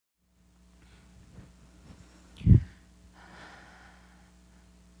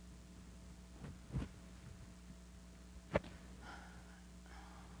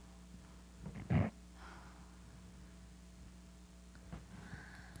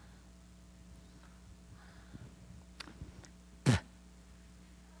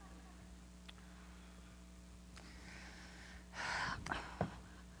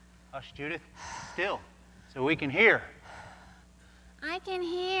Hush, Judith. Still, so we can hear. I can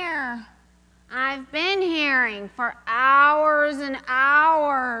hear. I've been hearing for hours and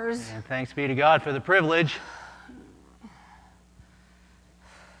hours. And thanks be to God for the privilege.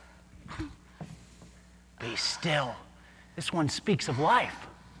 Be still. This one speaks of life.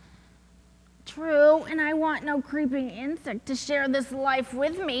 True, and I want no creeping insect to share this life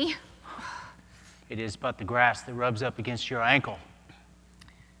with me. It is but the grass that rubs up against your ankle.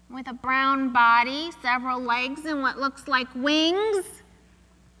 With a brown body, several legs, and what looks like wings.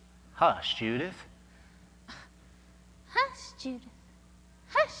 Hush, Judith. Hush, Judith.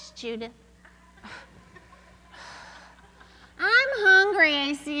 Hush, Judith. I'm hungry,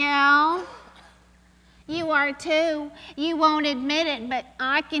 ACL. You are too. You won't admit it, but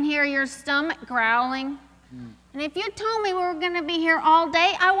I can hear your stomach growling. And if you told me we were going to be here all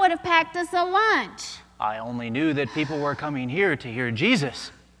day, I would have packed us a lunch. I only knew that people were coming here to hear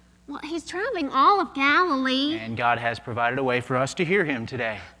Jesus. Well, he's traveling all of Galilee. And God has provided a way for us to hear him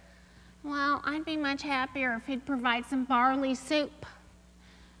today. Well, I'd be much happier if he'd provide some barley soup.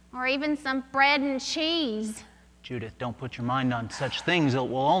 Or even some bread and cheese. Judith, don't put your mind on such things that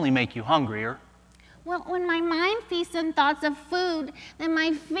will only make you hungrier. Well, when my mind feasts on thoughts of food, then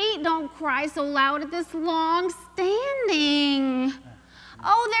my feet don't cry so loud at this long standing.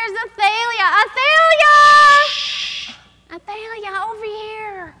 Oh, there's Athalia! Athalia! Athalia, over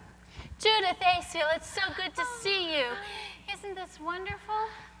here. Judith, Asil, it's so good to see you. Isn't this wonderful?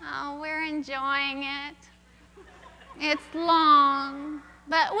 Oh, we're enjoying it. It's long,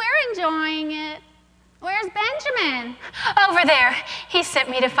 but we're enjoying it. Where's Benjamin? Over there. He sent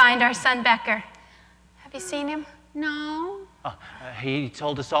me to find our son Becker. Have you seen him? No. He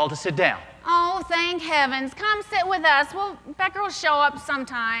told us all to sit down. Oh, thank heavens. Come sit with us. Well, Becker will show up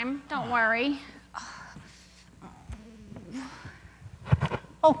sometime. Don't worry.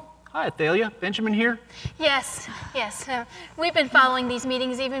 Oh, hi, Athalia. Benjamin here? Yes. We've been following these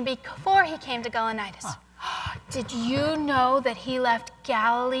meetings even before he came to Gaulonitis. Did you know that he left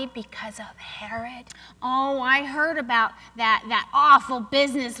Galilee because of Herod? Oh, I heard about that awful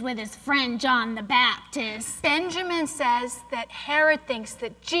business with his friend John the Baptist. Benjamin says that Herod thinks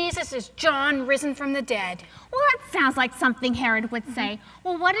that Jesus is John risen from the dead. Well, that sounds like something Herod would say.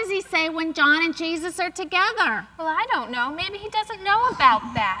 Well, what does he say when John and Jesus are together? Well, I don't know. Maybe he doesn't know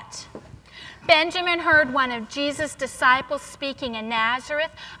about that. Benjamin heard one of Jesus' disciples speaking in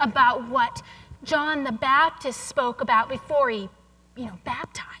Nazareth about what John the Baptist spoke about before he,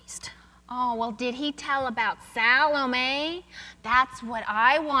 baptized. Oh, well, did he tell about Salome? That's what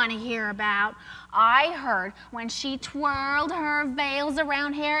I want to hear about. I heard when she twirled her veils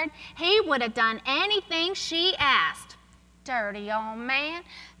around Herod, he would have done anything she asked. Dirty old man,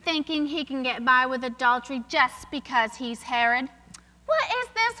 thinking he can get by with adultery just because he's Herod. What is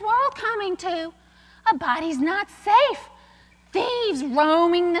this world coming to? A body's not safe. Thieves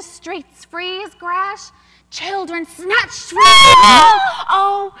roaming the streets free as grass. Children snatched from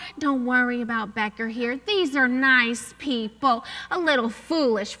Oh, don't worry about Becker here. These are nice people. A little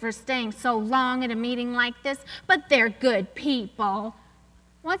foolish for staying so long at a meeting like this, but they're good people.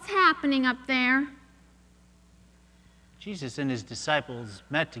 What's happening up there? Jesus and his disciples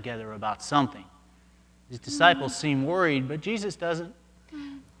met together about something. His disciples seem worried, but Jesus doesn't.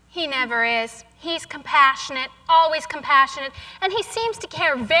 He never is. He's compassionate, always compassionate, and he seems to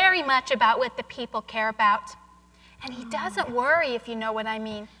care very much about what the people care about. And he doesn't worry, if you know what I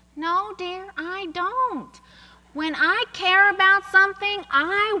mean. No, dear, I don't. When I care about something,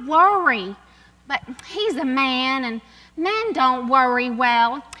 I worry. But he's a man, and men don't worry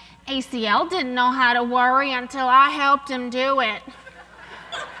well. ACL didn't know how to worry until I helped him do it.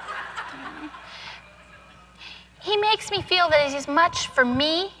 He makes me feel that he's as much for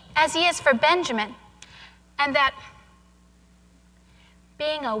me as he is for Benjamin, and that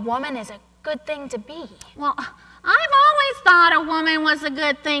being a woman is a good thing to be. Well, I've always thought a woman was a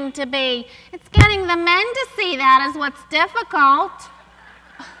good thing to be. It's getting the men to see that is what's difficult.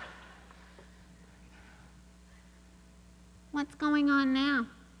 What's going on now?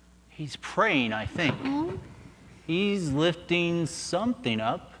 He's praying, I think. Oh? He's lifting something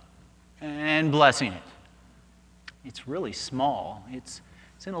up and blessing it. It's really small. It's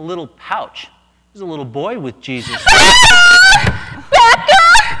in a little pouch. There's a little boy with Jesus. Becker!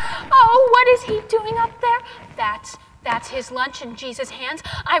 Oh, what is he doing up there? That's his lunch in Jesus' hands.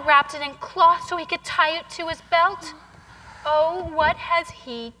 I wrapped it in cloth so he could tie it to his belt. Oh, what has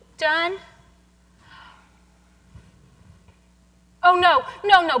he done? Oh, no,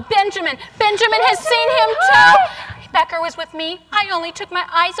 Benjamin. Benjamin has seen him too. Becker was with me. I only took my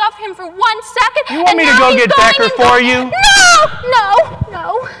eyes off him for 1 second. You want me to go get Becker for you?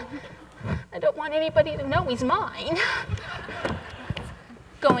 No. don't want anybody to know he's mine.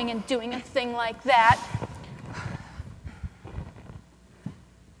 Going and doing a thing like that.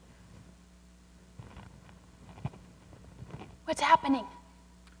 What's happening?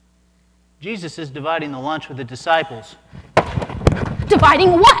 Jesus is dividing the lunch with the disciples.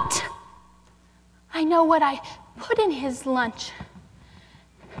 Dividing what? I know what I put in his lunch.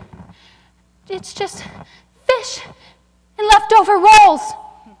 It's just fish and leftover rolls.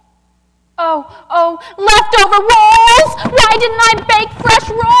 Oh, leftover rolls! Why didn't I bake fresh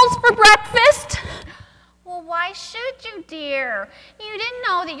rolls for breakfast? Well, why should you, dear? You didn't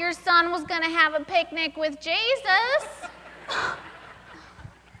know that your son was going to have a picnic with Jesus.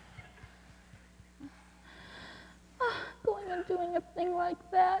 Going and doing a thing like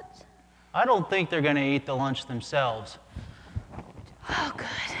that. I don't think they're going to eat the lunch themselves. Oh, good.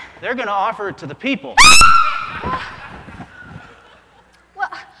 They're going to offer it to the people. Well,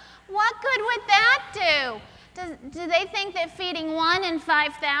 what good would that do? Do they think that feeding 1 and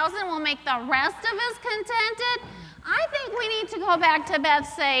 5,000 will make the rest of us contented? I think we need to go back to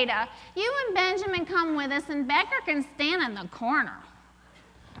Bethsaida. You and Benjamin come with us, and Becker can stand in the corner.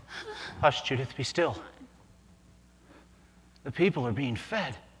 Hush, Judith, be still. The people are being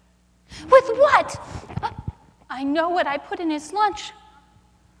fed. With what? I know what I put in his lunch.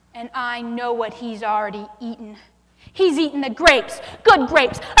 And I know what he's already eaten. He's eaten the grapes, good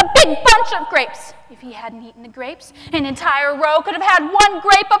grapes, a big bunch of grapes. If he hadn't eaten the grapes, an entire row could have had 1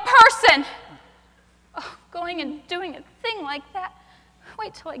 grape a person. Oh, going and doing a thing like that.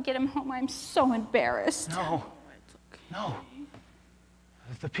 Wait till I get him home. I'm so embarrassed. No.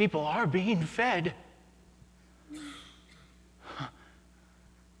 The people are being fed.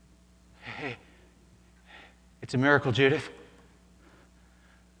 Hey, it's a miracle, Judith.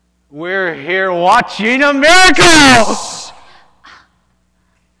 We're here watching a miracle!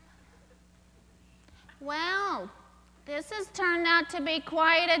 Well, this has turned out to be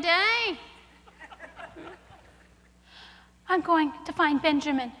quite a day. I'm going to find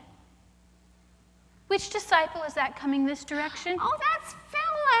Benjamin. Which disciple is that coming this direction? Oh, that's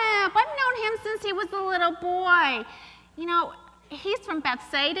Philip. I've known him since he was a little boy. You know, he's from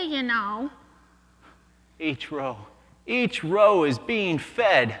Bethsaida, you know. Each row is being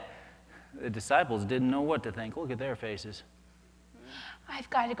fed. The disciples didn't know what to think. Look at their faces. I've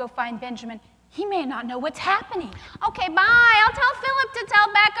got to go find Benjamin. He may not know what's happening. Okay, bye. I'll tell Philip to tell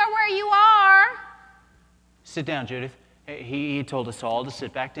Becca where you are. Sit down, Judith. He told us all to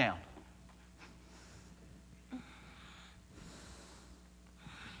sit back down.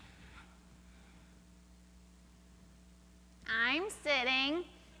 I'm sitting.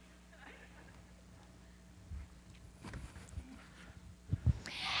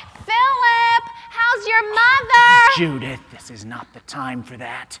 Philip, how's your mother? Judith, this is not the time for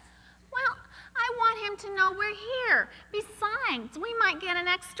that. Well, I want him to know we're here. Besides, we might get an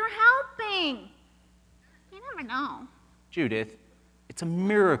extra helping. You never know. Judith, it's a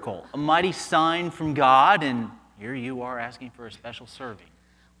miracle, a mighty sign from God, and here you are asking for a special serving.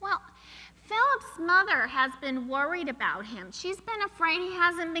 Well, Philip's mother has been worried about him. She's been afraid he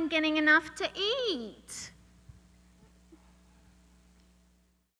hasn't been getting enough to eat.